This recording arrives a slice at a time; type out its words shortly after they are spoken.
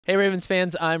Hey Ravens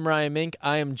fans, I'm Ryan Mink.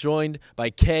 I am joined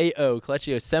by K.O.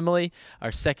 Kelechi Osemele,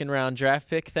 our second-round draft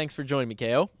pick. Thanks for joining me,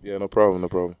 K.O. Yeah, no problem, no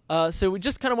problem. So we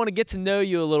just kind of want to get to know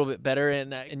you a little bit better,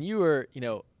 and you were,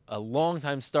 a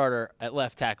longtime starter at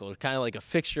left tackle, kind of like a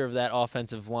fixture of that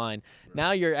offensive line. Right.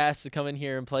 Now you're asked to come in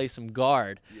here and play some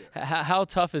guard. Yeah. How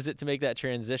tough is it to make that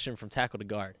transition from tackle to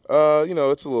guard?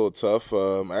 It's a little tough.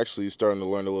 Actually starting to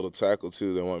learn a little tackle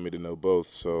too. They want me to know both,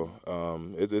 so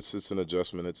it's an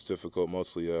adjustment. It's difficult,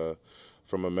 mostly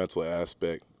from a mental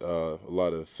aspect. A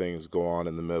lot of things go on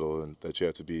in the middle, and that you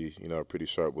have to be, pretty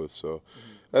sharp with. So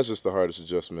that's just the hardest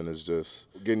adjustment. Is just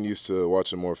getting used to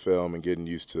watching more film and getting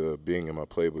used to being in my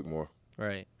playbook more.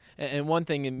 Right. And one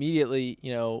thing immediately,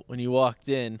 when you walked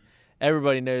in,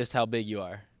 everybody noticed how big you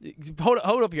are.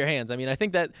 Hold up your hands. I mean, I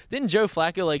think that didn't Joe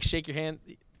Flacco shake your hand?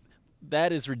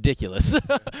 That is ridiculous.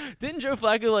 Didn't Joe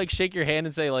Flacco shake your hand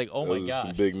and say "Oh my gosh"?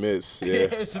 Some big miss. Yeah,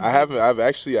 I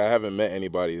haven't met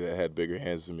anybody that had bigger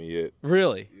hands than me yet.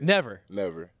 Really? Yeah. Never.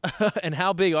 Never. And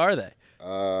how big are they?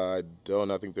 I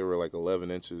don't. I think they were 11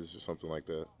 inches or something like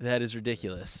that. That is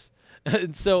ridiculous.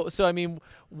 So I mean,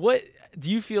 what do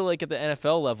you feel like at the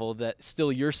NFL level that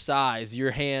still your size,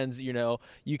 your hands,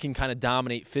 you can kind of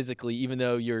dominate physically, even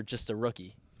though you're just a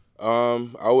rookie?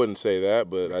 I wouldn't say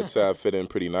that, but I'd say I fit in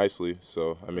pretty nicely.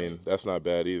 So, I mean, that's not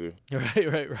bad either.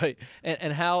 Right.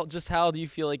 And how do you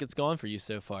feel like it's gone for you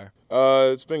so far?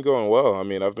 It's been going well. I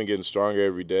mean, I've been getting stronger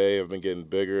every day. I've been getting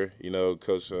bigger.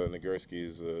 Coach Nagurski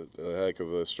is a heck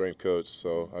of a strength coach.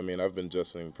 So, I mean, I've been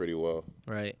adjusting pretty well.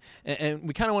 Right. And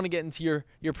we kind of want to get into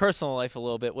your personal life a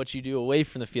little bit, what you do away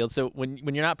from the field. So when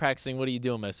you're not practicing, what are you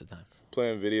doing most of the time?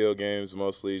 Playing video games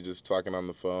mostly, just talking on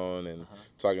the phone and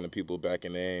talking to people back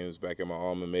in Ames, back at my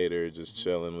alma mater, just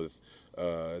chilling with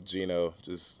Gino,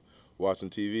 just watching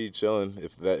TV, chilling.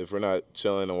 If we're not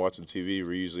chilling and watching TV,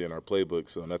 we're usually in our playbook,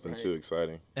 so nothing too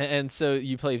exciting. And so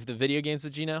you play the video games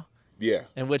with Gino? Yeah.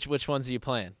 And which ones are you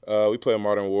playing? We play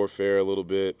Modern Warfare a little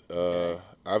bit.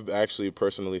 I've actually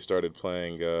personally started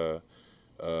playing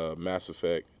Mass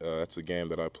Effect. That's a game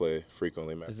that I play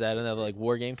frequently. Is that another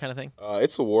war game kind of thing?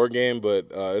 It's a war game, but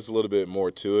it's a little bit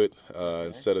more to it.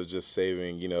 Instead of just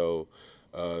saving,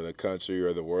 the country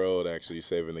or the world, actually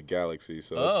saving the galaxy.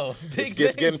 So it's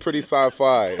getting pretty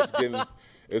sci-fi.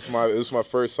 It was my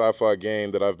first sci-fi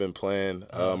game that I've been playing.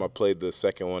 I played the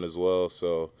second one as well,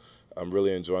 so I'm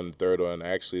really enjoying the third one.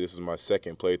 Actually, this is my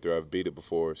second playthrough. I've beat it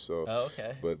before, so. Oh,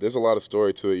 okay. But there's a lot of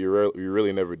story to it. You're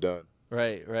really never done.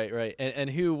 Right. And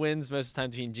who wins most of the time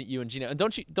between you and Gino? And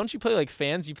don't you play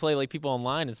fans? You play people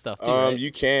online and stuff too, right?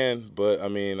 You can, but I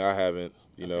mean, I haven't.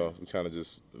 We kind of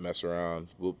just mess around.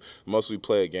 We'll mostly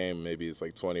play a game. Maybe it's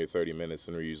 20 or 30 minutes,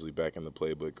 and we're usually back in the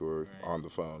playbook or on the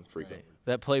phone frequently. Right.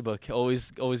 That playbook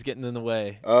always getting in the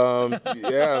way.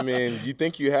 Yeah, I mean, you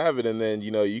think you have it, and then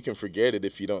you can forget it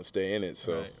if you don't stay in it.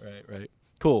 So. Right.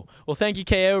 Cool. Well, thank you,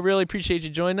 K.O. Really appreciate you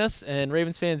joining us. And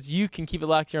Ravens fans, you can keep it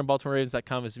locked here on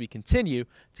BaltimoreRavens.com as we continue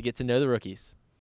to get to know the rookies.